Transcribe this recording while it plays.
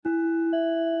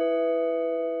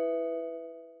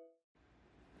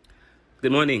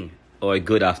Good morning or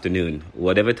good afternoon,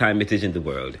 whatever time it is in the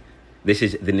world. This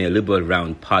is the Neoliberal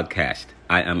Round podcast.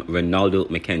 I am Ronaldo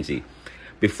McKenzie.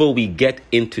 Before we get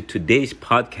into today's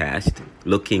podcast,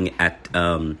 looking at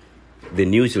the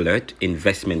news alert,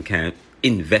 investment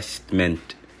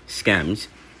scams,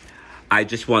 I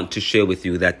just want to share with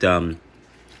you that on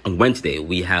Wednesday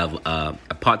we have a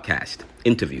podcast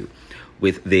interview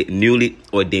with the newly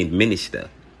ordained minister,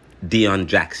 Dion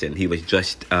Jackson. He was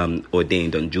just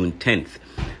ordained on June 10th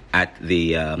at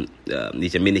the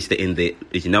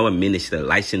he's now a minister,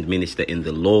 licensed minister in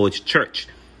the Lord's Church,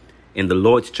 and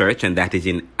that is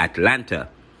in Atlanta,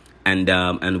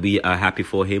 and we are happy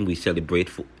for him. We celebrate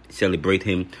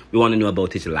him. We want to know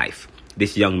about his life,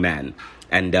 this young man,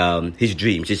 and his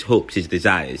dreams, his hopes, his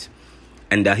desires,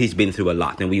 and he's been through a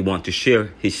lot, and we want to share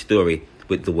his story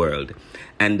with the world.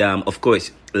 And of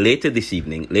course, later this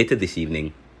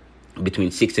evening,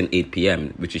 between 6 and 8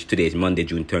 p.m., which is today's Monday,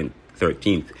 June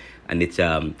 13th, and it's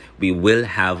we will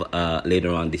have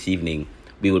later on this evening,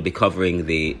 we will be covering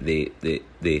an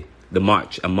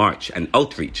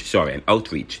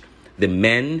outreach. The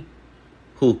men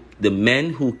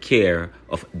who care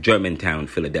of Germantown,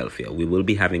 Philadelphia. We'll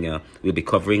be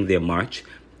covering their march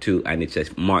and it's a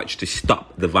march to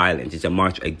stop the violence. It's a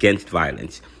march against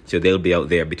violence. So they'll be out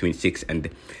there between 6 and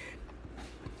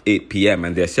 8 p.m.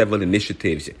 and there are several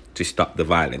initiatives to stop the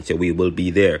violence. So we will be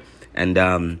there. And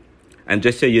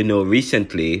just so you know,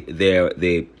 recently there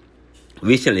is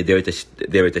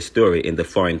a story in the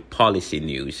foreign policy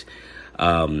news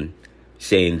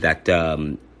saying that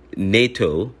the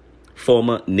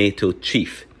former NATO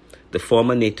chief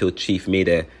made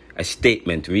a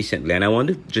statement recently, and I want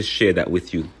to just share that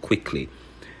with you quickly.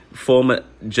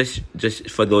 Just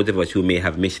for those of us who may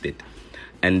have missed it.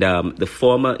 And the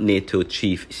former NATO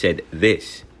chief said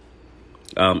this: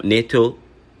 NATO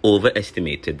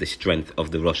overestimated the strength of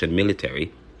the Russian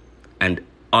military and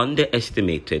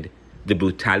underestimated the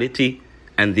brutality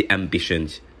and the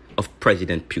ambitions of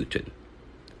President Putin.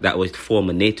 That was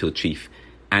former NATO chief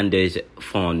Anders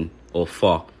von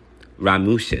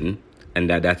Rasmussen, and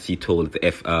that's he told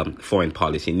the Foreign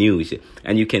Policy News.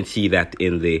 And you can see that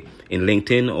in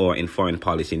LinkedIn or in Foreign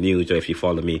Policy News, or if you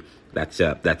follow me, that's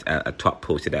a top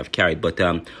post that I've carried. But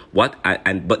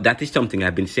but that is something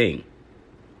I've been saying.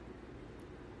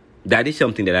 That is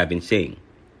something that I've been saying.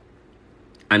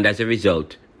 And as a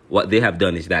result, what they have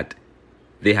done is that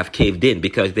they have caved in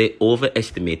because they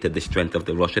overestimated the strength of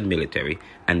the Russian military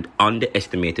and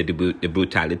underestimated the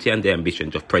brutality and the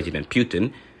ambitions of President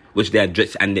Putin, which they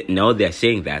addressed. And now they're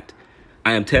saying that.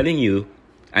 I am telling you,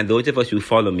 and those of us who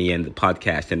follow me and the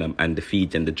podcast and the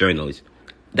feeds and the journals,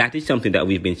 that is something that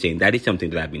we've been saying. That is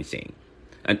something that I've been saying.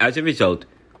 And as a result,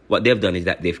 what they've done is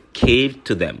that they've caved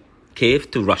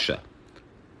to Russia,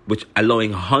 which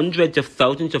allowing hundreds of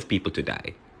thousands of people to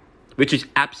die, which is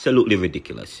absolutely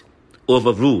ridiculous,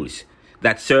 over rules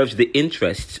that serves the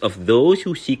interests of those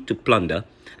who seek to plunder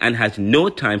and has no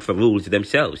time for rules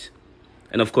themselves.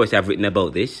 And of course, I've written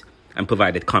about this and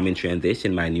provided commentary on this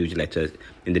in my newsletters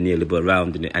in the Neoliberal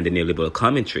Round and the Neoliberal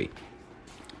Commentary.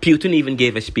 Putin even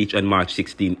gave a speech on March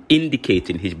 16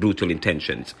 indicating his brutal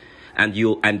intentions. And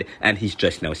he's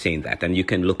just now saying that. And you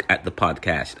can look at the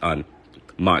podcast on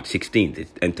March 16th,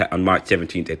 on March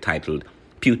 17th, entitled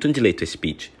Putin's latest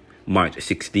speech, March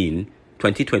 16,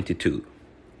 2022.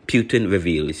 Putin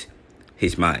reveals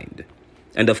his mind.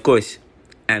 And of course,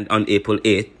 and on April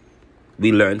 8th,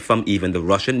 we learned from even the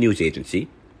Russian news agency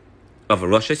of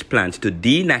Russia's plans to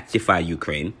denazify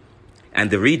Ukraine and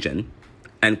the region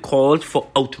and called for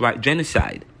outright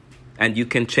genocide. And you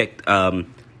can check the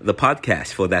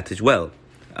podcast for that as well.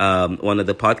 One of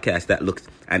the podcasts that looks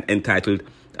and entitled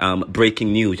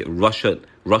Breaking News,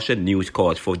 Russian news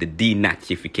calls for the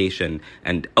denazification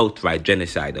and outright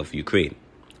genocide of Ukraine.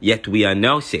 Yet we are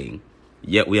now saying,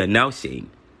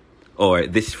 or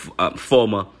this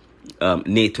former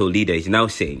NATO leader is now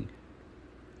saying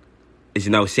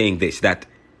this, that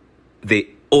they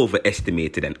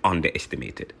overestimated and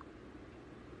underestimated.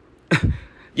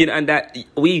 And that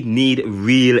we need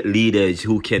real leaders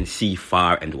who can see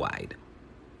far and wide.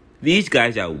 These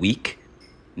guys are weak,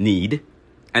 need,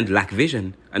 and lack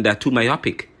vision, and they're too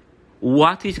myopic.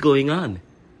 What is going on?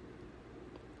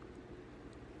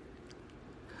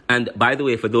 And by the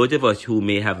way, for those of us who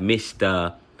may have missed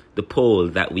the poll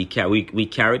that we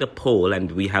carried a poll,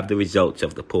 and we have the results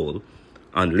of the poll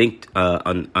on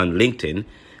LinkedIn.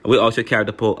 We also carried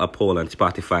a poll on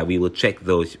Spotify. We will check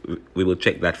those. We will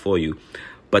check that for you.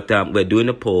 But we're doing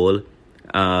a poll,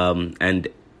 and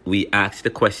we asked the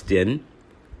question: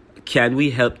 can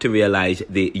we help to realize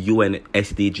the UN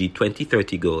SDG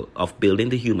 2030 goal of building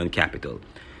the human capital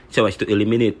so as to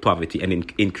eliminate poverty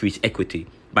and increase equity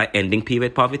by ending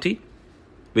period poverty,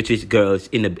 which is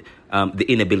the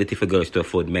inability for girls to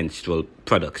afford menstrual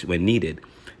products when needed.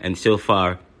 And so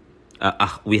far,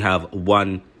 we have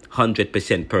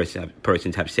 100%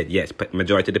 persons have said yes.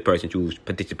 Majority of the persons who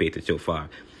participated so far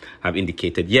have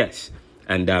indicated yes.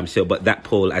 And but that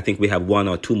poll, I think we have 1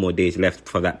 or 2 more days left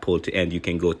for that poll to end. You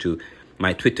can go to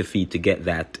my Twitter feed to get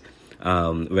that,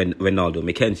 Ronaldo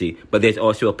McKenzie. But there's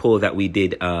also a poll that we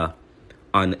did on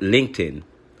LinkedIn,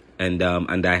 and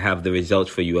I have the results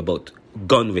for you about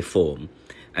gun reform,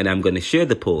 and I'm going to share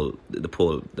that poll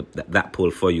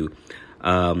for you.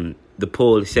 The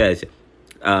poll says,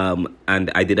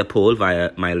 and I did a poll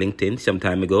via my LinkedIn some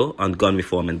time ago on gun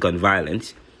reform and gun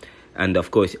violence. And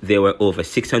of course, there were over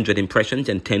 600 impressions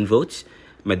and 10 votes.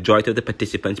 Majority of the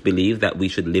participants believe that we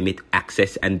should limit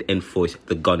access and enforce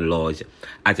the gun laws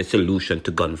as a solution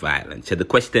to gun violence. So the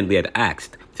question we had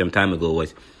asked some time ago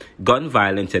was, gun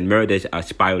violence and murders are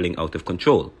spiraling out of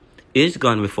control. Is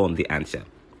gun reform the answer?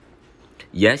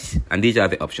 Yes, and these are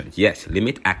the options. Yes,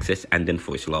 limit access and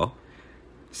enforce law.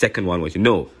 Second one was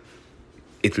no,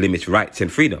 it limits rights and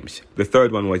freedoms. The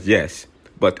third one was yes,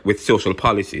 but with social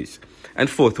policies. And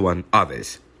fourth one,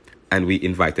 others. And we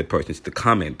invited persons to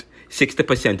comment.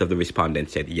 60% of the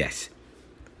respondents said yes,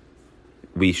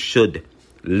 we should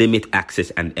limit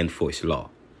access and enforce law.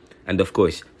 And of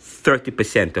course,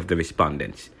 30% of the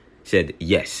respondents said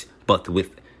yes, but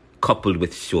coupled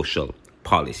with social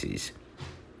policies.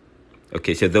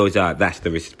 Okay, so that's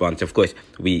the response. Of course,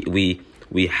 we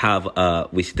have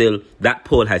that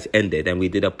poll has ended, and we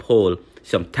did a poll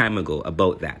some time ago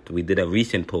about that. We did a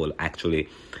recent poll actually,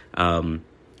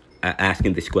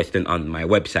 asking this question on my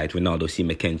website,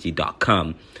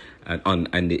 ronaldocmckenzie.com.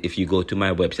 And if you go to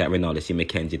my website,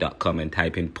 ronaldocmckenzie.com, and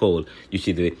type in poll, you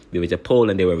see there was a poll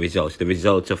and there were results. The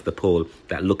results of the poll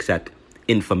that looks at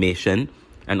information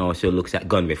and also looks at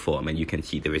gun reform, and you can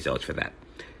see the results for that.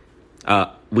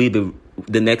 We'll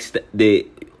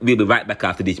be right back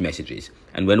after these messages.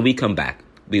 And when we come back,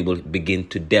 we will begin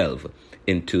to delve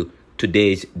into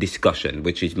today's discussion,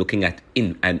 which is looking at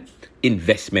an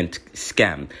investment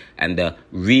scam and a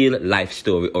real life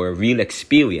story or a real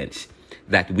experience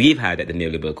that we've had at the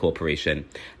Neoliberal Corporation.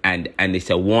 And it's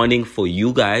a warning for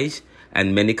you guys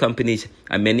and many companies,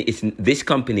 and it's this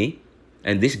company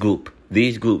and this group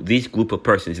of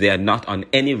persons, they are not on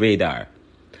any radar,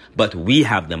 but we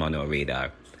have them on our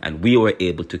radar, and we were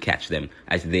able to catch them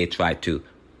as they try to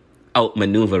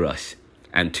outmaneuver us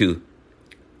and to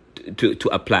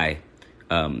apply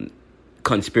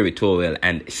conspiratorial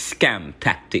and scam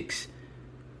tactics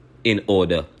in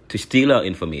order to steal our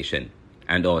information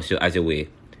and also as a way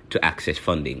to access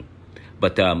funding.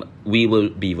 But we will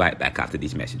be right back after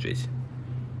these messages.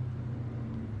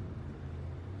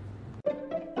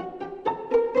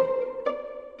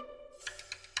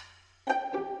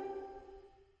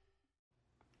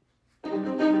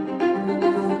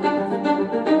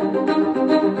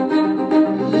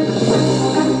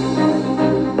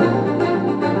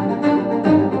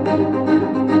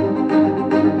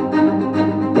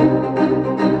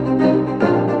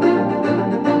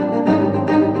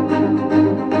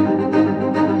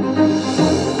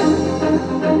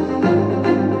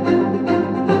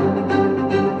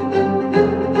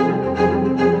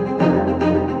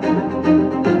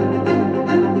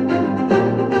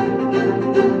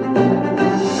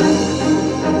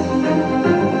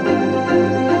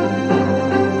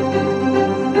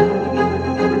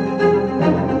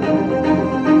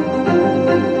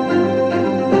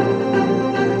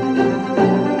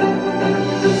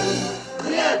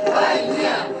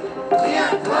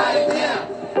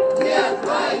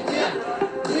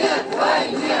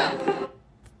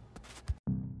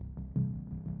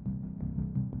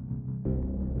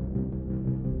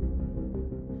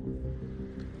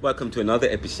 Welcome to another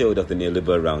episode of the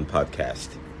Neoliberal Round podcast.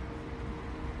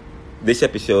 This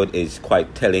episode is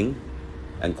quite telling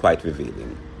and quite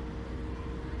revealing.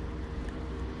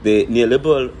 The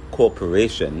Neoliberal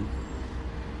Corporation,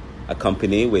 a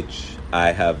company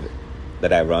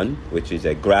that I run, which is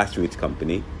a grassroots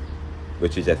company,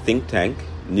 which is a think tank,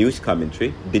 news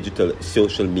commentary, digital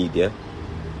social media,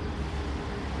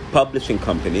 publishing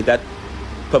company that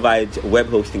provides web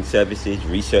hosting services,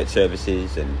 research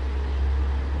services, and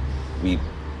we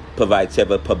provide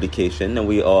several publications, and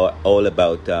we are all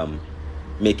about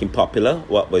making popular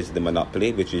what was the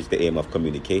monopoly, which is the aim of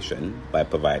communication, by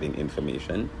providing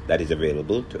information that is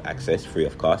available to access free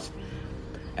of cost.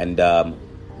 And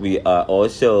we are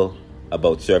also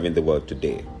about serving the world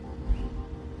today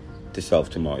to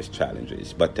solve tomorrow's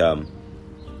challenges. But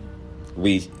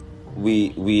we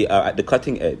we are at the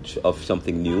cutting edge of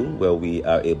something new, where we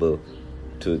are able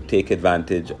to take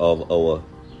advantage of our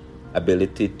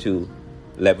ability to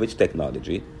leverage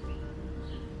technology,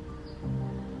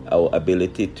 our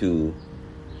ability to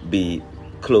be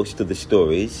close to the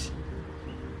stories,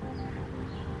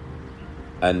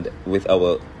 and with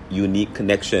our unique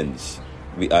connections,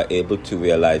 we are able to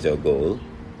realize our goal.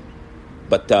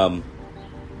 But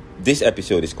this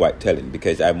episode is quite telling,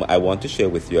 because I want to share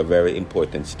with you a very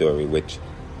important story which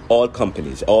all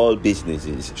companies, all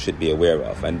businesses should be aware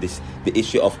of. And the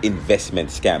issue of investment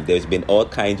scam. There's been all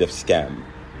kinds of scam.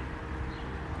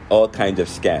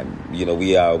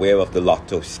 We are aware of the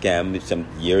lotto scam some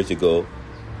years ago,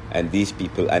 and these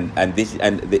people and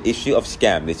the issue of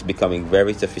scam is becoming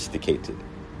very sophisticated.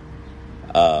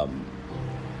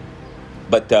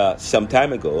 But some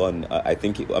time ago, on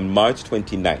March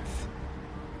 29th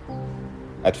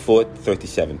at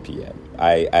 4:37 p.m.,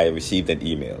 I received an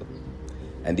email,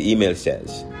 and the email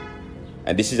says,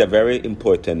 and this is a very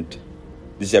important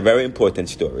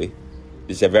story,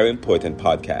 this is a very important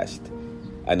podcast,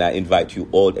 and I invite you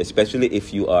all, especially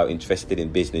if you are interested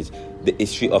in business, the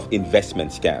issue of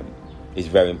investment scam is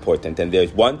very important. And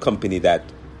there's one company that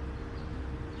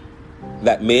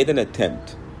made an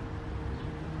attempt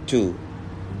to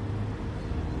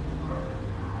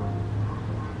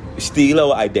steal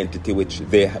our identity, which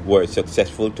they were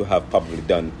successful to have probably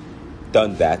done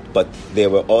that, but they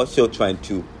were also trying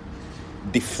to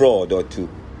defraud or to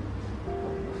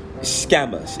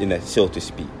scam us, so to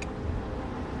speak.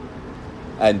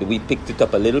 And we picked it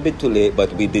up a little bit too late,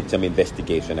 but we did some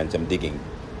investigation and some digging.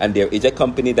 And there is a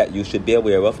company that you should be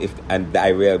aware of, we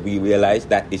realized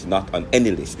that is not on any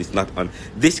list.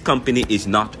 This company is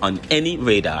not on any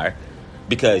radar,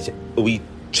 because we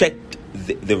checked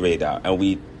the radar,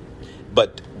 and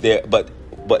but there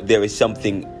is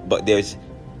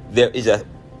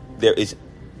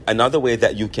another way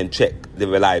that you can check the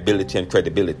reliability and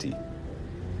credibility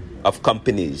of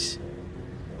companies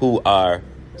who are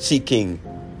seeking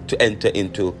to enter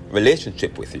into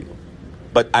relationship with you.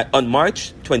 But on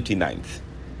March 29th,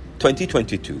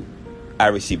 2022, I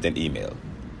received an email.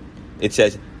 It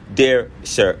says, "Dear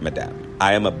Sir, Madam,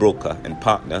 I am a broker and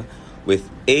partner with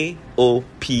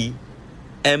EPFMSAUE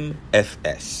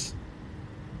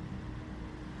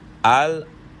Al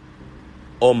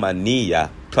Omania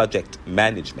Project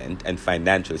Management and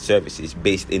Financial Services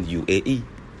based in UAE.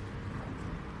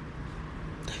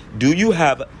 Do you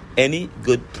have any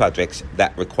good projects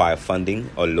that require funding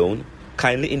or loan?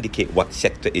 Kindly indicate what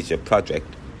sector is your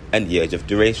project and years of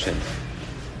duration.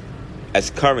 As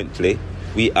currently,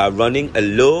 we are running a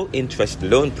low-interest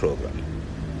loan program.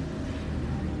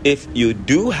 If you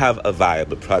do have a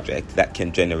viable project that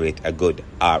can generate a good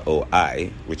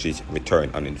ROI, which is return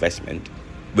on investment,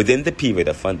 within the period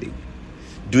of funding,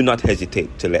 do not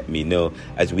hesitate to let me know,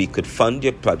 as we could fund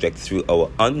your project through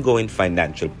our ongoing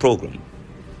financial program.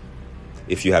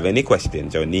 If you have any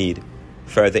questions or need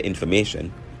further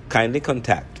information, kindly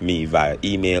contact me via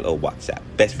email or WhatsApp.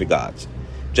 Best regards,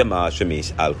 Jamal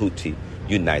Shamis Al Houthi,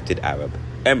 United Arab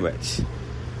Emirates."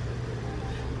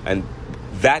 And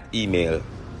that email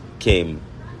came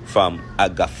from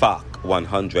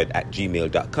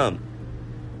agafak100@gmail.com.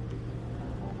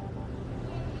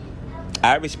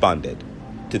 I responded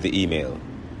to the email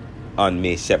on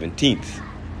May 17th.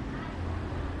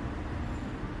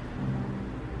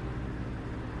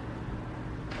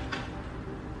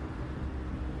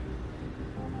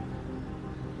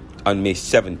 On May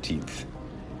 17th.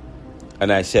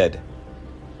 And I said,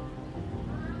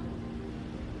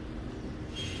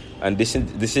 and this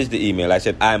is the email. I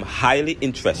said, "I am highly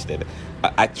interested."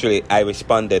 Actually, I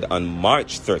responded on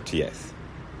March 30th,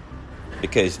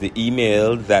 because the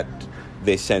email that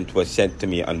they sent was sent to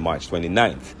me on March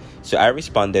 29th. So I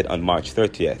responded on March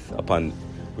 30th upon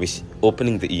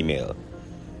opening the email.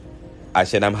 I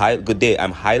said, "Good day.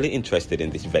 I'm highly interested in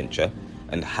this venture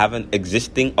and have an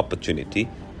existing opportunity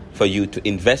for you to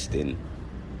invest in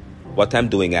what I'm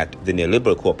doing at the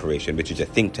Neoliberal Corporation, which is a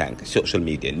think tank, social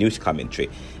media, news commentary,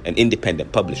 and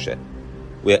independent publisher.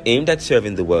 We are aimed at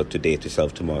serving the world today to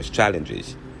solve tomorrow's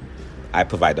challenges. I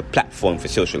provide a platform for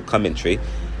social commentary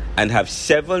and have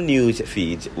several news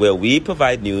feeds where we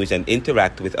provide news and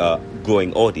interact with our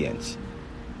growing audience.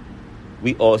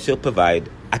 We also provide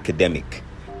academic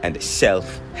and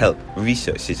self-help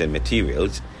resources and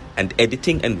materials, and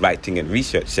editing and writing and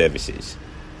research services.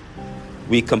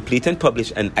 We complete and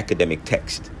publish an academic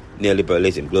text,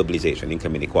 Neoliberalism, Globalization,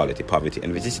 Income Inequality, Poverty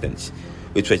and Resistance,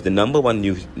 which was the number one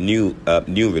new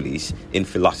release in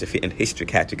philosophy and history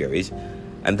categories,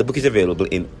 and the book is available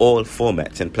in all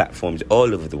formats and platforms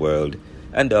all over the world,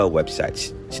 and our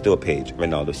website, store page,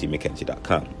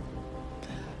 RonaldoCMcKenzie.com.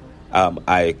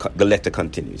 The letter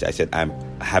continues. I said, I'm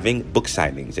having book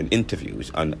signings and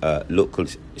interviews on a local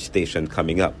station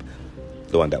coming up,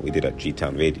 the one that we did at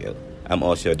G-Town Radio. I'm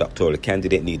also a doctoral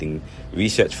candidate needing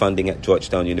research funding at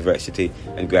Georgetown University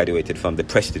and graduated from the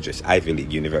prestigious Ivy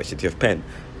League University of Penn.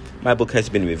 My book has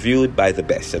been reviewed by the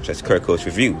best, such as Kirkhouse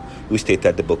Review, who state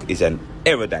that the book is an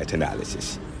erudite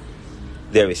analysis.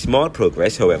 There is small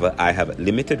progress, however, I have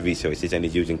limited resources and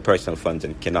is using personal funds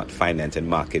and cannot finance and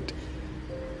market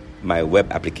my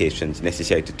web applications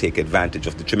necessary to take advantage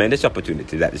of the tremendous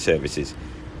opportunity that the services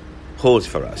holds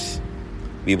for us.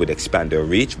 We would expand our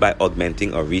reach by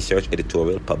augmenting our research,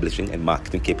 editorial, publishing, and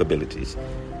marketing capabilities.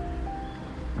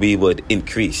 We would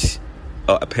increase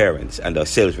our appearance and our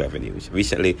sales revenues.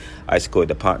 Recently, I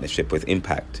scored a partnership with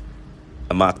Impact,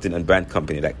 a marketing and brand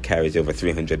company that carries over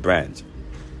 300 brands.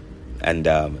 And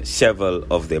several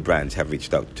of their brands have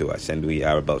reached out to us, and we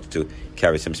are about to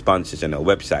carry some sponsors on our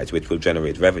websites, which will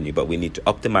generate revenue. But we need to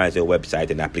optimize our website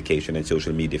and application and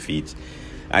social media feeds,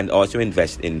 and also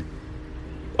invest in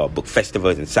book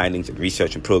festivals and signings and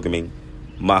research and programming.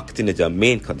 Marketing is our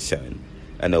main concern,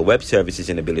 and our web services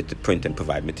and ability to print and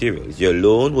provide materials. Your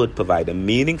loan would provide a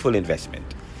meaningful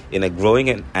investment in a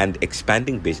growing and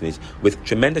expanding business with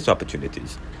tremendous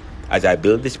opportunities. As I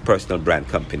build this personal brand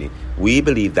company, we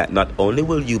believe that not only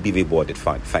will you be rewarded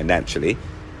financially,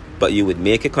 but you would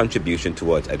make a contribution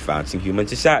towards advancing human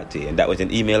society. And that was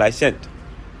an email I sent.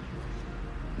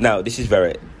 Now, this is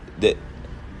this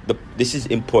is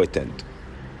important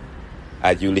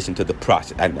as you listen to the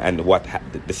process and what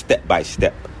the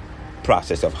step-by-step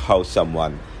process of how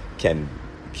someone can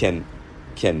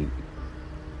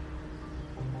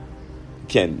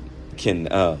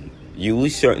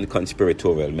use certain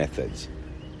conspiratorial methods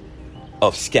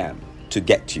of scam to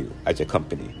get you as a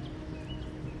company.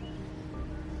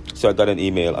 So I got an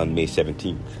email on May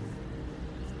 17th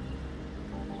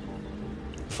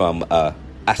from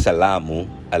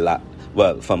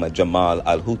from a Jamal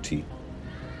Al-Houthi.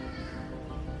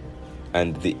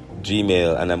 And the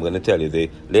Gmail, and I'm going to tell you,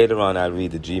 later on I'll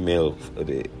read the Gmail,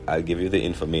 I'll give you the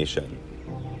information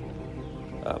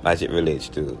as it relates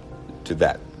to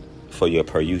that for your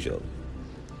perusal.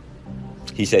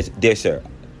 He says, "Dear sir,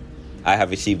 I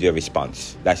have received your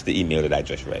response." That's the email that I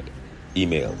just read.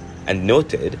 Email. "And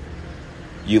noted,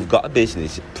 you've got a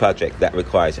business project that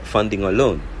requires funding or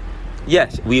loan.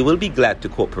 Yes, we will be glad to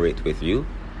cooperate with you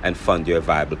and fund your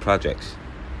viable projects,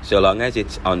 so long as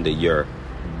it's under your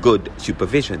good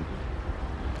supervision.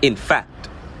 In fact,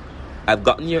 I've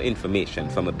gotten your information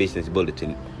from a business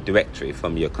bulletin directory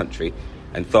from your country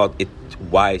and thought it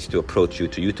wise to approach you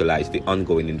to utilize the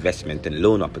ongoing investment and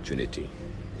loan opportunity.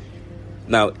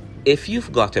 Now, if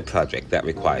you've got a project that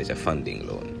requires a funding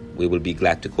loan, we will be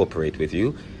glad to cooperate with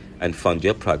you and fund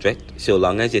your project so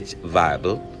long as it's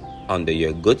viable under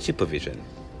your good supervision.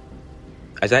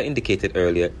 As I indicated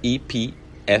earlier,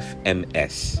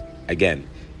 EPFMS, again,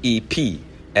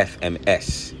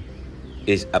 EPFMS,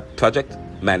 is a project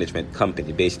management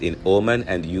company based in Oman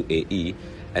and UAE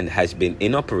and has been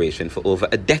in operation for over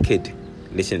a decade.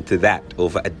 Listen to that,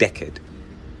 over a decade.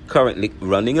 Currently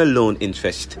running a loan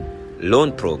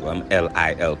program,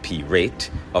 LILP rate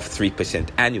of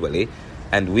 3% annually,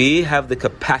 and we have the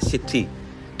capacity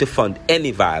to fund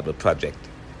any viable project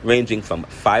ranging from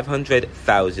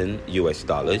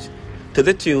 $500,000 to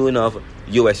the tune of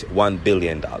 $1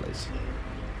 billion.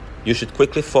 You should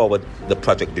quickly forward the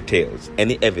project details,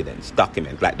 any evidence,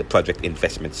 document like the project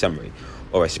investment summary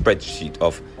or a spreadsheet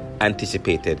of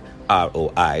anticipated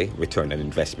ROI, return on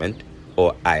investment,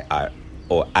 or IRR,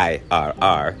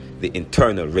 the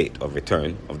internal rate of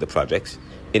return of the projects.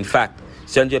 In fact,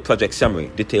 send your project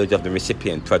summary, details of the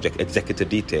recipient, project executive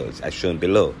details as shown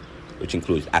below, which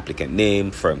includes applicant name,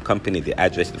 firm company, the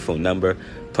address, the phone number,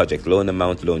 project loan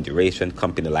amount, loan duration,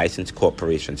 company license,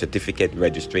 corporation certificate,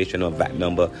 registration or VAT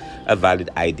number, a valid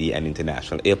ID, and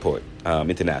international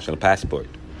passport.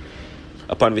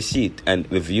 Upon receipt and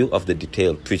review of the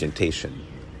detailed presentation,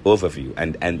 overview,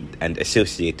 and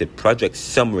associated project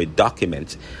summary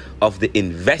documents of the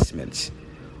investments,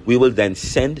 we will then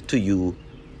send to you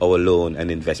our loan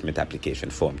and investment application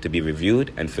form to be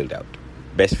reviewed and filled out.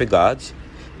 Best regards,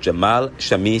 Jamal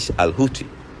Shamis Al-Houthi,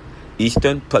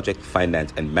 Eastern Project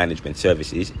Finance and Management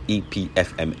Services,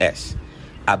 EPFMS,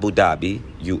 Abu Dhabi,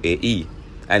 UAE.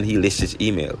 And he lists his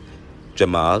email,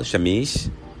 Jamal Shamis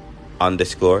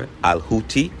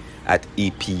 _Al-Houthi at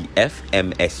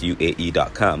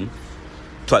EPFMSUAE.com,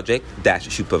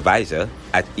 project-supervisor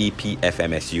at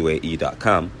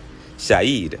EPFMSUAE.com,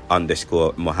 Saeed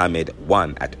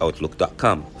 _Mohammed1 at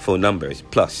Outlook.com. Phone numbers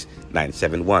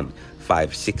 +971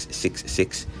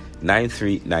 +5666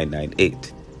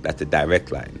 That's the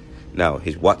direct line. Now,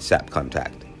 his WhatsApp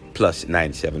contact,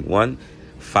 +971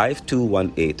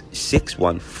 5218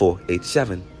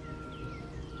 61487.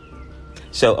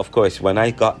 So, of course, when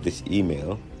I got this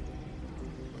email,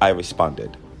 I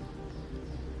responded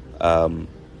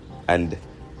and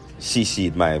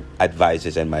CC'd my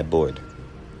advisors and my board,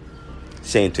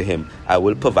 saying to him, I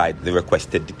will provide the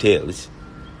requested details.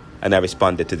 And I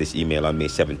responded to this email on May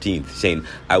 17th, saying,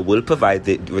 I will provide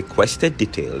the requested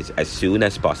details as soon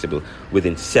as possible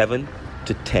within 7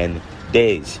 to 10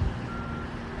 days.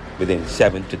 Within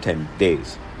 7 to 10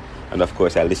 days. And of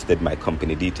course, I listed my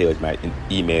company details, my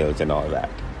emails, and all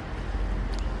that.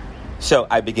 So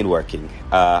I began working.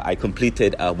 I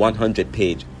completed a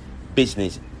 100-page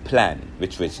business plan,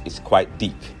 which is quite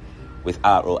deep, with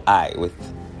ROI, with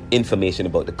information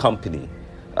about the company,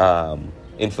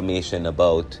 information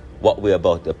about what we're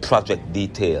about, the project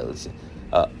details,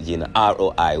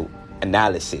 ROI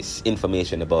analysis,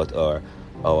 information about our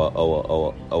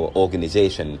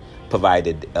organization,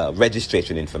 provided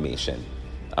registration information,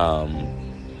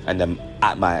 and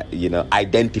my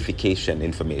identification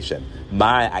information,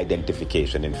 my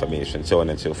identification information, so on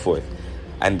and so forth.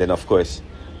 And then of course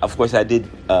I did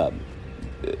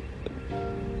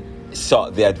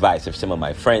sought the advice of some of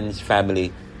my friends,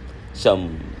 family,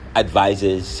 some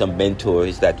advisors, some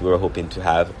mentors that we were hoping to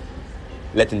have,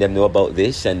 letting them know about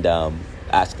this and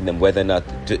asking them whether or not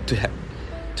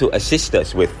to assist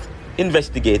us with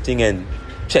investigating and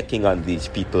checking on these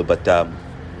people. But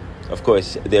of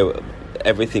course,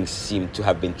 everything seemed to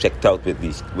have been checked out with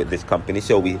this company.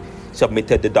 So we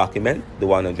submitted the document, the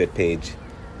 100-page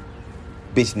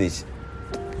business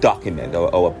document,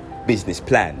 our business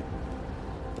plan.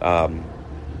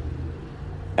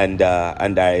 And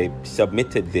I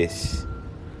submitted this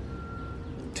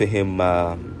to him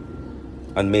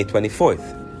on May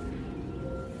 24th.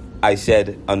 I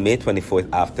said on May 24th,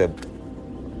 after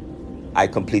we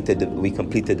completed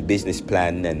the business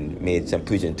plan and made some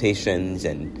presentations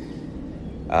and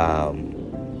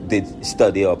did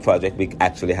study our project. We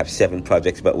actually have 7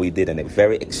 projects, but we did a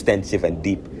very extensive and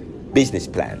deep business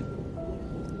plan,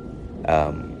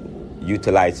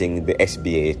 utilizing the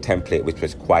SBA template, which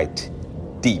was quite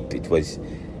deep.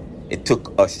 It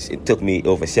took me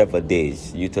over several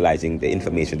days utilizing the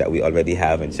information that we already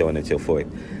have and so on and so forth.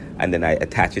 And then I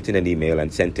attached it in an email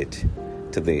and sent it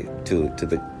to the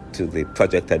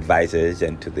project advisors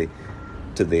and to the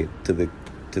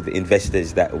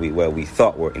investors where we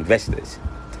thought were investors.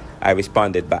 I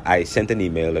responded, but I sent an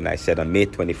email and I said on May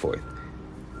 24th,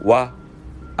 Wa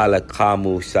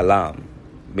alakamu salam,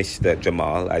 Mr.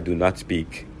 Jamal. I do not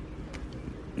speak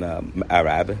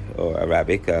Arab or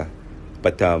Arabic,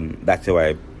 but that's how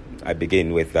I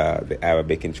begin with the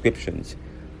Arabic inscriptions.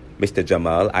 Mr.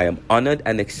 Jamal, I am honored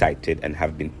and excited and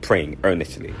have been praying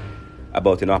earnestly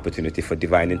about an opportunity for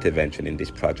divine intervention in this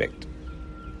project.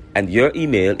 And your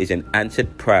email is an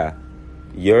answered prayer.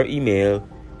 Your email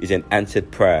is an answered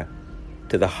prayer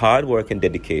to the hard work and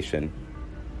dedication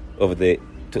over the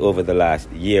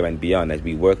last year and beyond as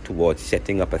we work towards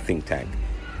setting up a think tank.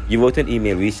 You wrote an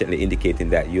email recently indicating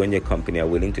that you and your company are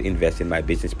willing to invest in my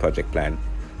business project plan,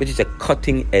 which is a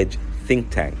cutting-edge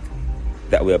think tank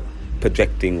that we are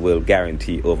projecting will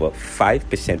guarantee over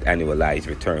 5% annualized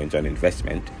returns on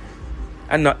investment,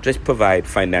 and not just provide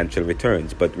financial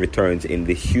returns, but returns in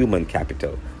the human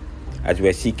capital, as we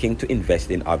are seeking to invest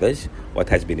in others what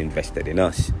has been invested in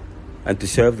us, and to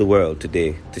serve the world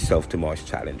today to solve tomorrow's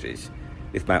challenges.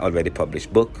 With my already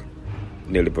published book,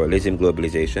 Neoliberalism,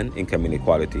 Globalization, Income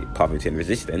Inequality, Poverty and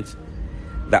Resistance,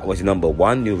 that was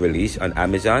 #1 new release on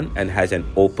Amazon and has an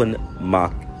open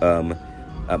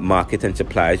market and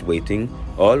supplies waiting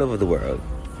all over the world.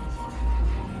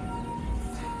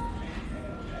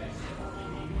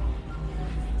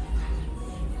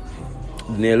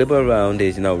 The Neoliberal Round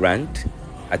is now ranked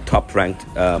a top-ranked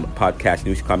podcast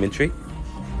news commentary,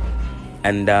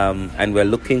 and we're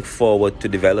looking forward to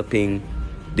developing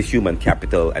the human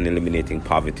capital and eliminating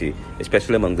poverty,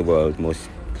 especially among the world's most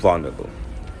vulnerable,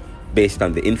 based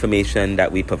on the information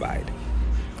that we provide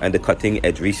and the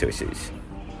cutting-edge resources.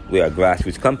 We are a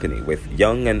grassroots company with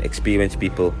young and experienced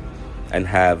people and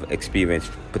have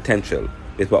experienced potential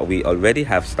with what we already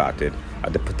have started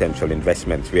at the potential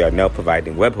investments. We are now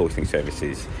providing web hosting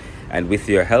services, and with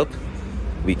your help,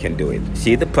 we can do it.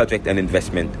 See the project and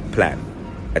investment plan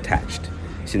attached.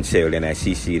 Sincerely, and I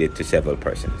CC'd it to several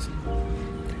persons.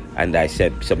 And I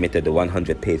submitted the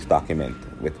 100-page document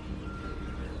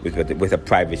with a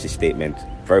privacy statement,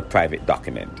 very private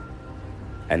document.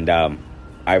 And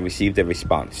I received a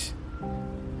response.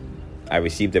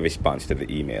 To the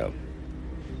email.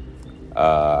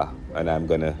 and I'm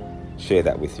going to share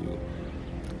that with you.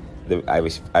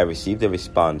 I received a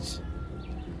response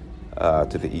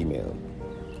to the email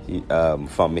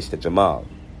from Mr. Jamal.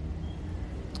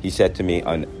 He said to me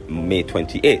on May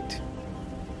 28th,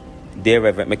 "Dear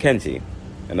Reverend Mackenzie,"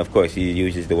 and of course he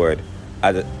uses the word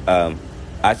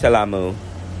Assalamu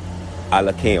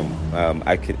alaikum.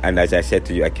 And as I said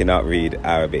to you, I cannot read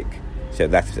Arabic, so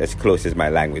that's as close as my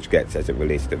language gets as it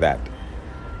relates to that.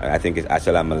 I think it's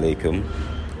Assalamu alaikum.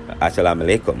 Assalamu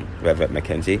alaikum, Reverend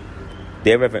Mackenzie.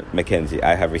 Dear Reverend Mackenzie,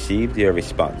 I have received your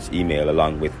response email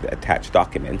along with the attached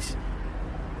documents,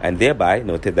 and thereby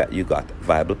noted that you got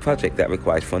viable project that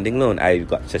requires funding loan. I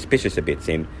got suspicious a bit,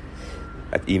 saying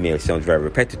that email sounds very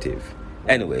repetitive.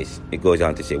 Anyways, it goes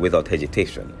on to say, without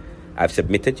hesitation, I've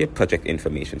submitted your project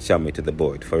information summary to the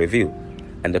board for review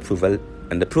and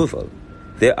approval.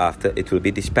 Thereafter, it will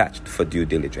be dispatched for due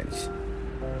diligence,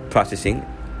 processing,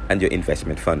 and your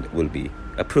investment fund will be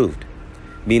approved.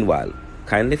 Meanwhile,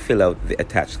 kindly fill out the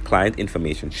attached client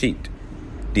information sheet,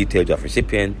 details of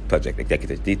recipient, project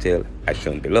executive detail, as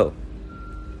shown below.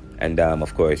 And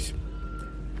of course,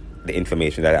 the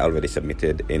information that I already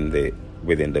submitted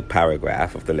within the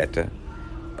paragraph of the letter: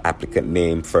 applicant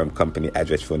name, firm, company,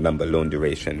 address, phone number, loan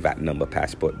duration, VAT number,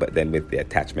 passport, but then with the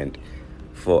attachment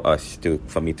for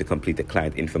me to complete the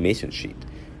client information sheet.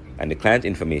 And the client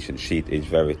information sheet is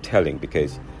very telling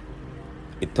because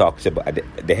it talks about,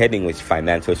 the heading was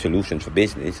financial solutions for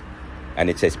business, and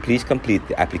it says, please complete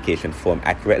the application form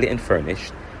accurately and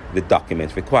furnish the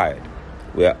documents required.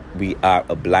 We are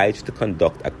obliged to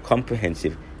conduct a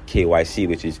comprehensive KYC,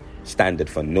 which is standard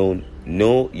for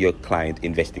know your client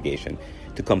investigation,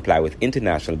 to comply with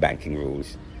international banking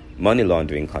rules, money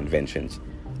laundering conventions,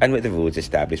 and with the rules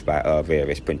established by our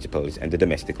various principles and the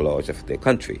domestic laws of the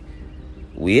country.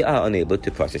 We are unable to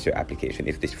process your application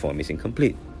if this form is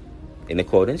incomplete. In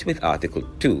accordance with Article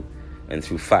 2 and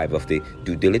through 5 of the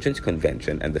Due Diligence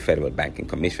Convention and the Federal Banking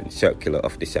Commission Circular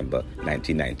of December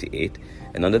 1998,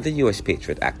 and under the U.S.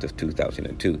 Patriot Act of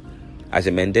 2002, as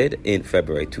amended in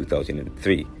February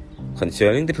 2003,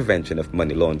 concerning the prevention of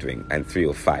money laundering, and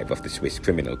 305 of the Swiss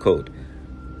Criminal Code,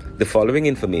 the following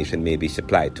information may be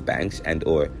supplied to banks and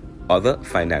or other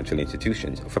financial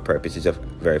institutions for purposes of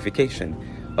verification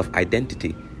of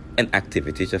identity and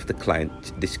activities of the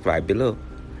client described below,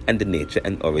 and the nature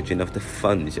and origin of the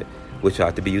funds which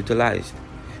are to be utilized.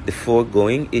 The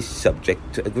foregoing is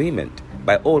subject to agreement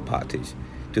by all parties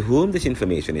to whom this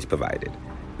information is provided,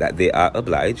 that they are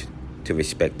obliged to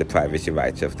respect the privacy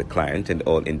rights of the client and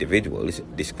all individuals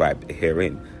described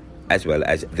herein, as well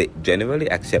as the generally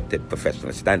accepted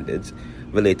professional standards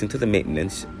relating to the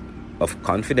maintenance of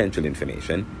confidential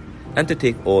information, and to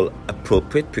take all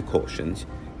appropriate precautions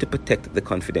to protect the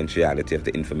confidentiality of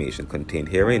the information contained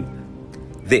herein.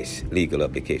 This legal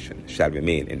obligation shall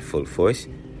remain in full force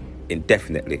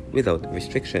indefinitely without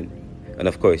restriction. And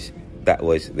of course, that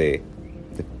was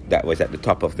at the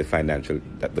top of the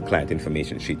client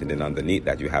information sheet, and then underneath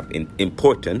that you have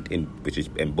which is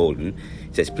emboldened.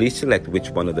 It says, please select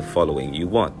which one of the following you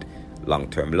want: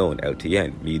 long-term loan,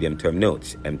 LTN; medium-term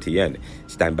notes, MTN;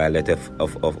 standby letter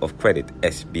of credit,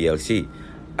 SBLC;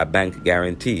 a bank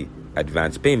guarantee,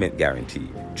 advance payment guarantee;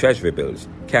 treasury bills,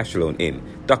 cash loan in,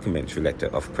 documentary letter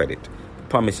of credit,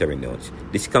 promissory notes,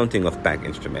 discounting of bank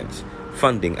instruments,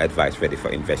 funding advice ready for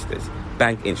investors,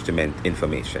 bank instrument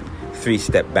information,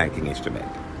 3-step banking instrument.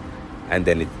 And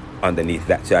then underneath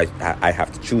that, so I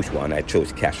have to choose one. I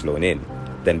chose cash loan in.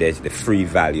 Then there's the free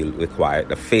value required,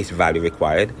 the face value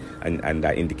required, and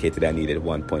I indicated I needed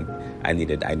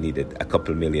a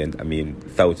couple million,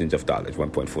 thousands of dollars,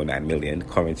 1.49 million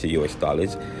currency US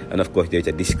dollars. And of course there's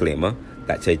a disclaimer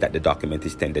that says that the document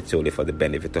is tended solely for the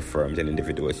benefit of firms and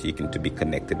individuals seeking to be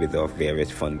connected with our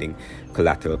various funding,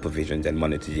 collateral provisions, and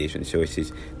monetization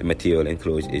sources. The material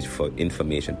enclosed is for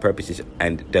information purposes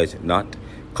and does not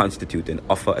constitute an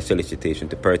offer, a solicitation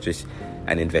to purchase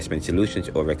an investment solutions,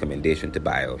 or recommendation to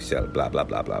buy or sell, blah blah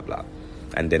blah blah blah.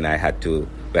 And then we had to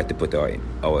put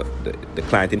the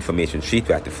client information sheet.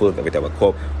 We had to fill that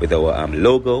with our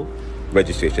logo,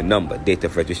 registration number, date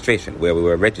of registration, where we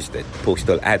were registered,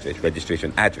 postal address,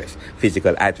 registration address,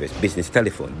 physical address, business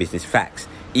telephone, business fax,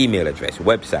 email address,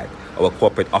 website, our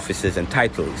corporate offices and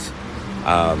titles,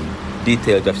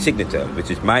 details of signature, which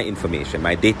is my information,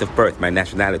 my date of birth, my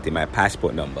nationality, my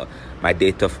passport number, my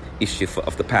date of issue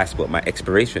of the passport, my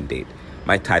expiration date,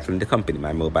 my title in the company,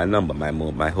 my mobile number,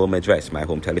 my home address, my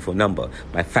home telephone number,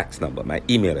 my fax number, my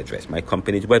email address, my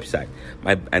company's website,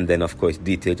 and then of course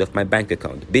details of my bank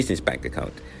account, business bank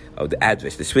account, of the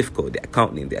address, the SWIFT code, the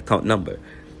account name, the account number,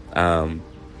 so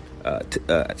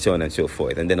on and so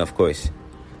forth. And then of course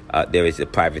There is a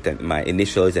private, my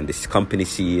initials and this company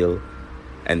seal,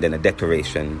 and then a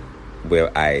declaration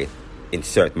where I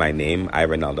insert my name, I,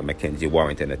 Ronaldo Mackenzie,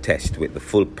 warrant and attest with the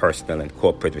full personal and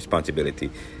corporate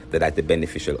responsibility that as the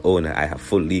beneficial owner, I have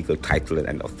full legal title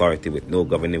and authority with no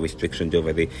governing restrictions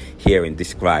over the herein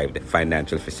described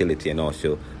financial facility, and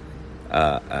also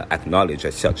acknowledged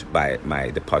as such by my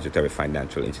depository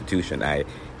financial institution. I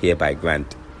hereby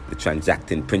grant the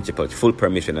transacting principals full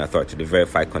permission and authority to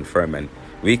verify, confirm, and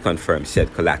reconfirm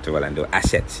said collateral and or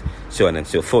assets, so on and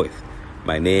so forth.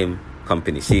 My name,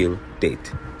 company seal,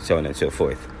 date, so on and so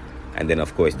forth. And then,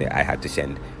 of course, I had to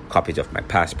send copies of my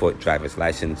passport, driver's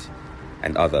license,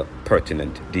 and other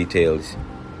pertinent details,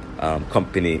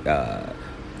 company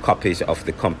copies of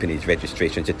the company's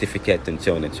registration certificate, and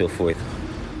so on and so forth.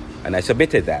 And I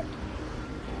submitted that.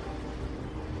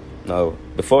 Now,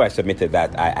 before I submitted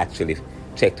that, I actually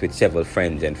checked with several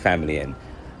friends and family and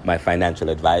my financial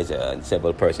advisor and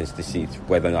several persons to see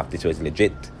whether or not this was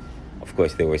legit. Of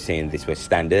course, they were saying this was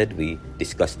standard. We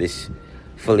discussed this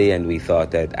fully, and we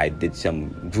thought that I did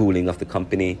some ruling of the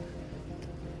company.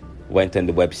 Went on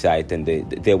the website, and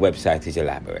their website is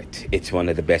elaborate. It's one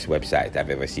of the best websites I've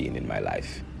ever seen in my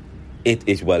life. It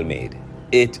is well made.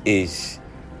 It is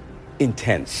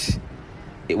intense.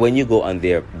 When you go on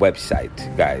their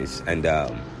website, guys, and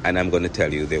I'm going to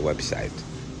tell you their website.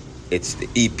 It's the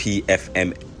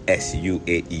EPFMSAUE.com.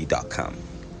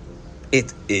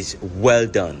 It is well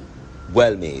done,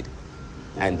 well made,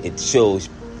 and it shows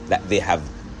that they have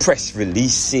press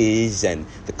releases, and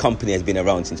the company has been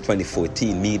around since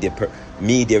 2014,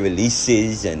 media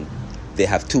releases, and they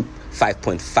have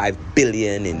 5.5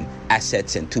 billion in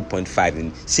assets and 2.5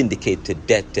 in syndicated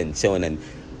debt and so on, and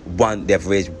they've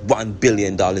raised $1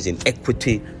 billion in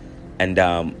equity. And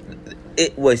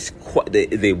it was quite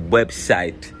the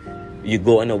website. You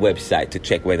go on a website to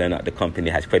check whether or not the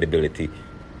company has credibility.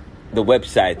 The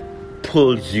website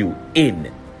pulls you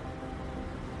in.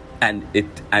 And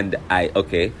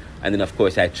then of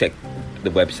course I checked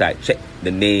the website, checked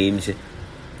the names of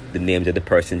the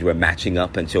persons were matching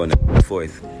up, and so on and so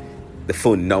forth. The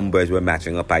phone numbers were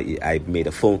matching up. I made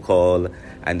a phone call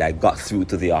and I got through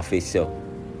to the office, so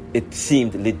it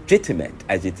seemed legitimate,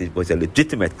 as it was a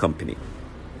legitimate company.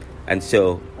 And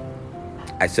so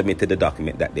I submitted the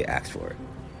document that they asked for.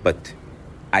 But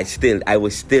I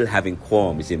was still having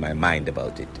qualms in my mind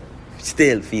about it,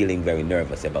 still feeling very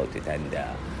nervous about it, and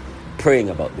praying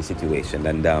about the situation.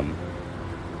 And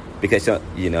because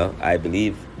I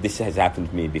believe this has happened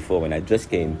to me before when I just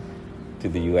came to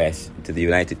the U.S., to the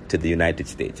United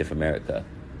States of America.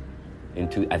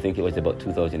 I think it was about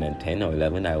 2010 or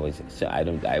 11. I was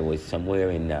somewhere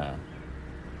in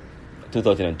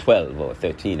 2012 or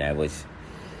 13. I was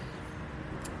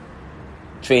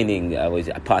training. I was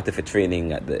a part of a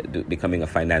training at becoming a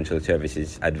financial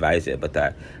services advisor. But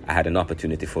I had an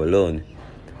opportunity for a loan.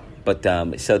 But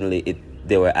suddenly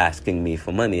they were asking me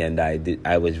for money, and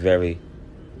I was very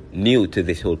new to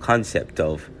this whole concept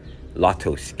of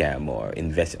lotto scam or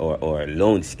or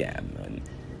loan scam. And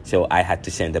so I had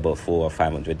to send about $400 or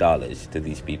 $500 to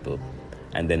these people,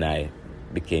 and then I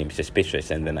became suspicious,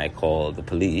 and then I called the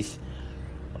police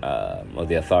or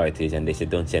the authorities, and they said,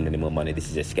 "Don't send any more money.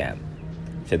 This is a scam."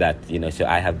 So that so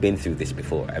I have been through this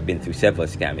before. I've been through several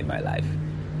scams in my life.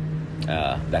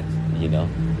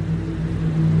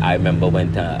 I remember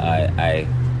when I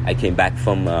came back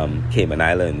from Cayman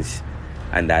Islands,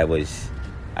 and I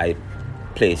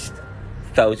placed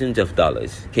thousands of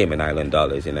dollars, Cayman Island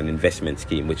dollars, in an investment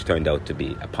scheme which turned out to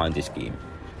be a Ponzi scheme.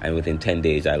 And within 10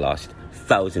 days, I lost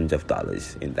thousands of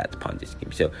dollars in that Ponzi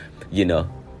scheme. So,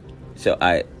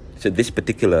 so this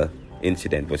particular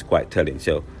incident was quite telling.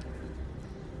 So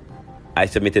I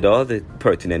submitted all the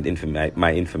pertinent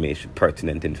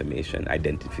pertinent information,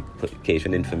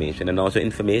 identification information, and also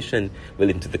information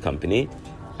relating to the company.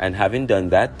 And having done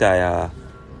that,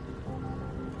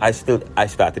 I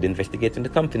started investigating the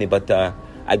company, but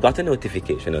I got a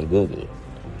notification on Google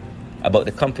about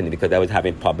the company because I was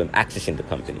having problem accessing the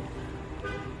company.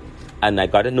 And I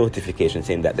got a notification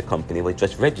saying that the company was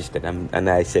just registered. And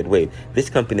I said, wait, this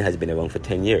company has been around for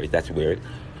 10 years. That's weird.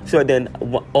 So then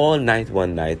one night,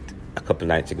 a couple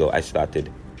nights ago, I started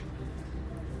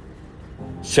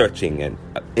searching and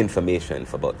information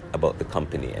about the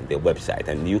company and their website.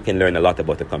 And you can learn a lot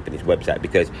about the company's website,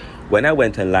 because when I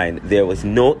went online, there was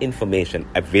no information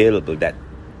available that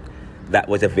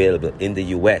was available in the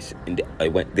U.S. I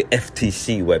went the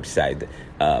FTC website,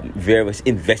 various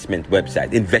investment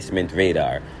websites, Investment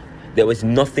Radar. There was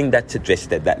nothing that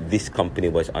suggested that this company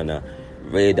was on a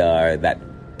radar that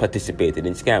participated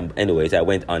in scam. Anyways, I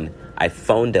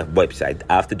found a website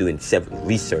after doing several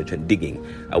research and digging,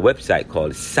 a website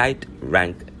called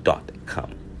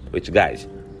siterank.com, which, guys,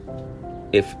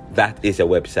 if that is a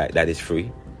website that is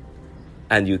free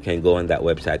and you can go on that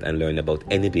website and learn about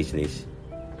any business,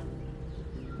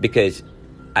 because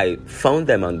I found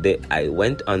them I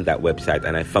went on that website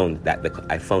and I found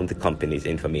the company's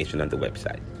information on the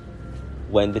website.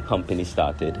 When the company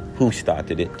started, who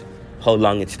started it, how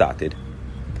long it started,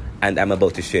 and I'm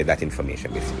about to share that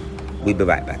information with you. We'll be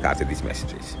right back after these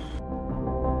messages.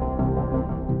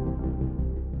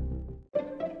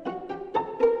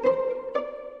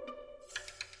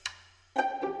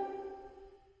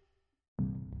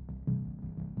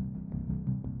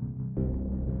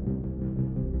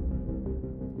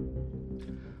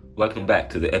 Welcome back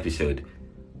to the episode.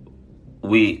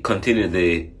 We continue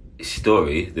the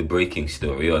story, the breaking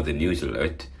story or the news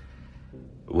alert,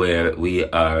 where we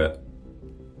are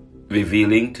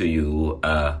revealing to you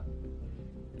a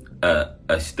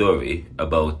story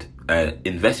about an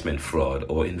investment fraud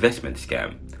or investment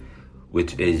scam,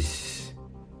 which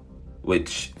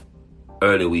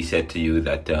earlier we said to you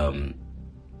that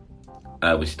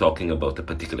I was talking about a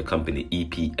particular company,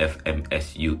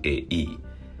 EPFMSAUE,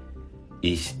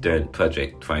 Eastern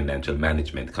Project Financial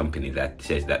Management Company, that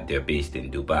says that they're based in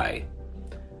Dubai,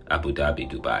 Abu Dhabi,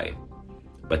 Dubai.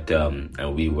 But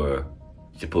and we were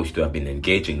supposed to have been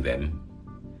engaging them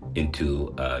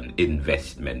into an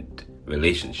investment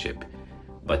relationship.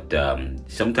 But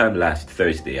sometime last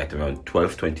Thursday at around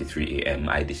 12:23 a.m.,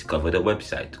 I discovered a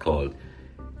website called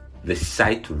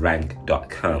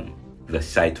thesiterank.com.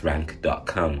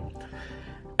 Thesiterank.com.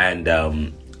 And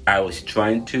I was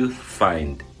trying to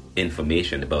find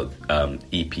information about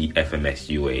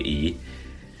EPFMSAUE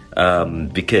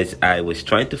because I was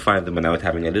trying to find them and I was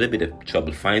having a little bit of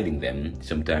trouble finding them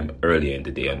sometime earlier in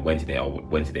the day on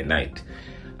Wednesday night.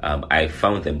 I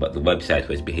found them, but the website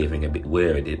was behaving a bit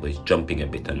weird. It was jumping a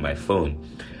bit on my phone.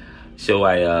 So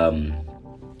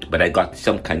but I got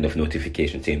some kind of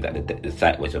notification saying that the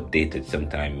site was updated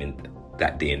sometime in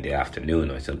that day in the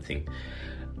afternoon or something.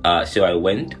 So I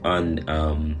went on,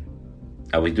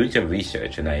 I was doing some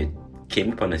research and I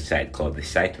came upon a site called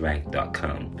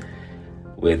thesiterank.com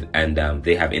and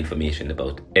they have information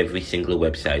about every single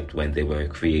website, when they were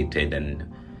created and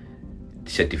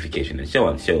certification and so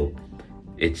on. So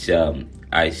it's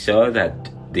I saw that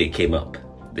they came up,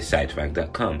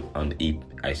 thesiterank.com,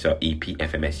 I saw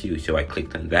EPFMSU, so I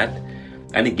clicked on that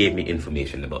and it gave me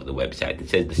information about the website. It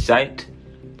says the site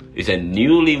is a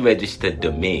newly registered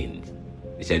domain.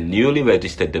 It's a newly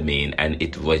registered domain and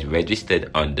it was registered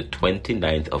on the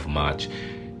 29th of March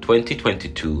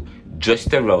 2022,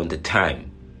 just around the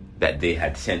time that they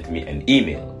had sent me an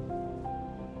email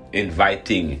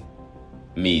inviting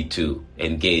me to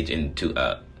engage into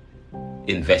a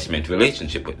investment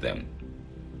relationship with them.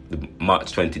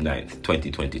 March 29th,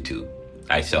 2022.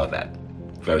 I saw that.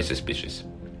 Very suspicious.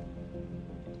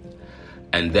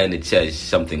 And then it says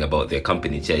something about their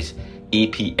company. It says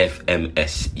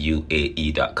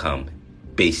EPFMSAUE.com.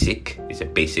 Basic. It's a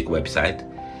basic website.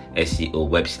 SEO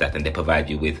website. And they provide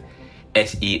you with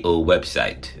SEO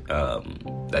website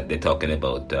that they're talking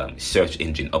about search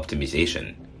engine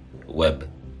optimization, web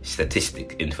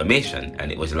statistic information, and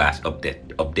it was last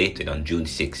updated on June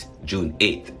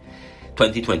 8th,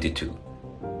 2022,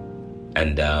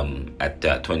 and at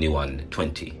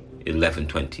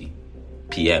 11:20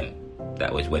 p.m.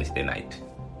 That was Wednesday night.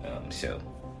 So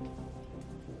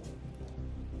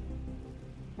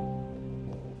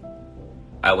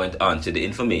I went on to the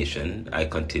information. I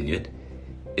continued.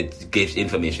 It gives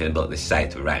information about the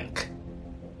site rank.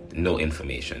 No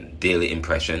information. Daily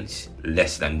impressions,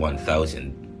 less than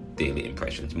 1,000 daily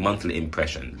impressions. Monthly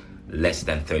impression, less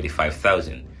than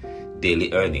 35,000.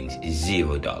 Daily earnings,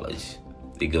 $0.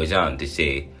 It goes on to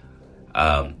say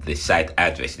the site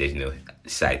address. There's no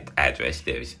site address.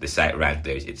 There's the site rank.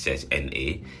 It says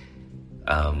NA.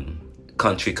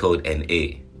 Country code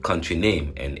NA. Country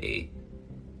name NA.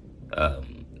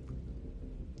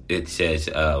 It says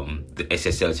the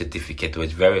SSL certificate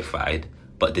was verified,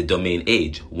 but the domain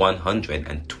age,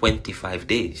 125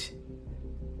 days.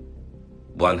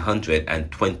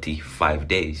 125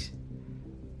 days.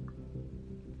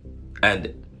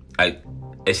 And I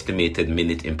estimated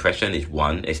minute impression is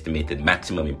 1. Estimated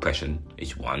maximum impression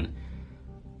is 1.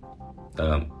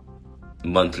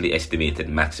 Monthly estimated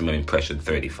maximum impression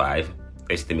 35.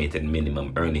 Estimated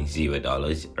minimum earning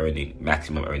 $0.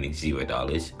 Maximum earning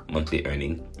 $0. Monthly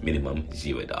earning minimum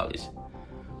 $0.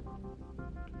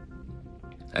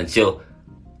 And so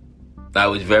I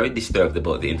was very disturbed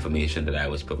about the information that I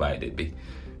was provided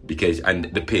because and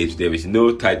the page there is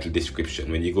no title description.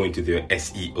 When you go into their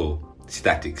SEO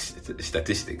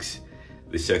statistics,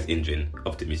 the search engine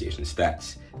optimization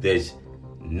stats, there's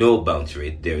no bounce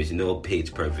rate, there is no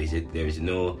page per visit, there is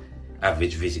no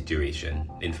average visit duration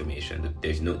information.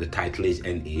 There's no, the title is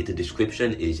NA, the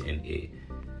description is NA.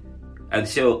 And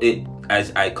so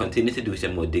as I continue to do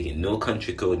some more digging, no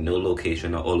country code, no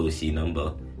location or LOC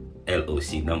number,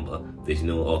 there's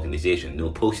no organization, no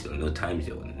postal, no time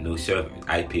zone, no server,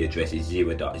 IP address is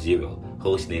 0.0,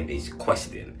 host name is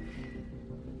question.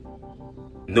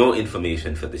 No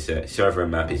information for the server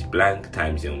map is blank,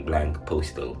 time zone blank,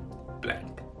 postal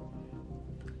blank.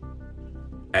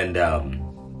 And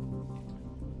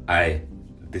I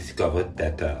discovered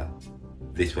that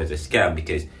this was a scam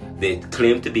because they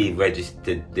claim to be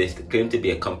registered. They claim to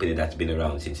be a company that's been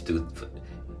around since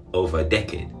over a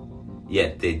decade.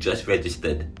 Yet they just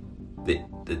registered the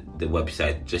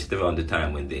website just around the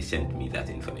time when they sent me that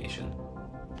information.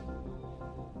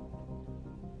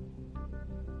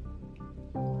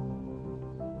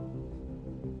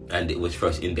 And it was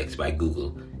first indexed by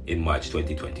Google in March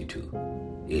 2022.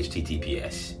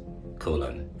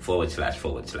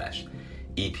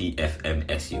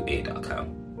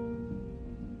 https://EPFMSAUE.com.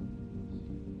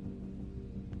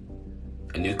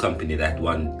 A new company that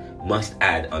one must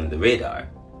add on the radar.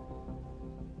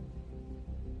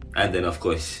 And then, of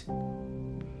course,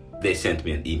 they sent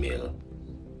me an email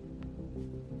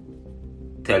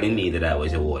telling me that I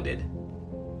was awarded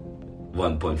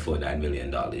 $1.49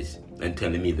 million and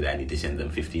telling me that I need to send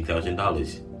them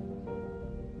 $15,000.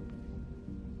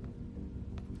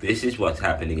 This is what's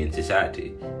happening in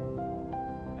society.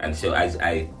 And so as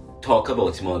I talk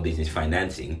about small business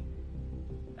financing,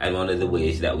 and one of the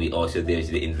ways that there's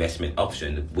the investment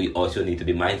option, we also need to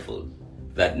be mindful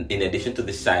that in addition to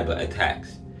the cyber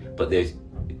attacks, but there's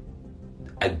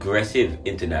aggressive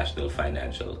international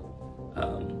financial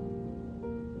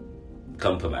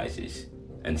compromises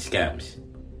and scams,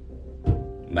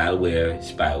 malware,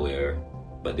 spyware,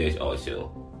 but there's also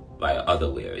via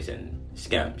other wares and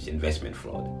scams, investment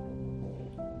fraud.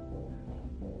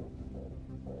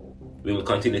 We will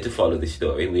continue to follow the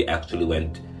story. We actually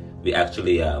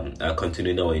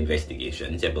continued our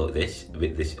investigations about this,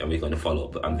 and we're going to follow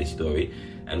up on this story.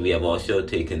 And we have also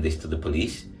taken this to the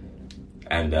police,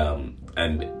 and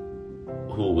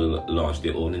who will launch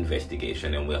their own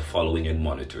investigation, and we are following and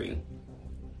monitoring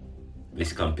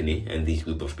this company and these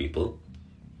group of people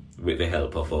with the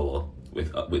help of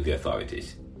with the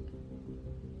authorities.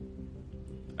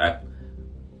 I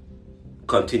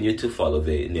continue to follow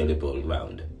the neoliberal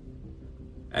round,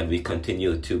 and we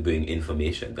continue to bring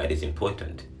information that is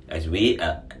important as we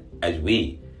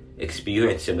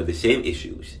experience some of the same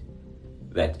issues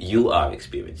that you are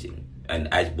experiencing. And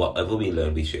as whatever we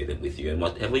learn, we share them with you, and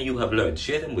whatever you have learned,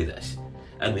 share them with us,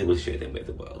 and we will share them with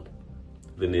the world.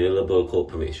 The Neoliberal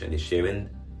Corporation is serving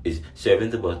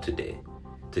the world today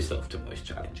to solve tomorrow's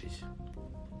challenges.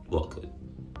 Walk good.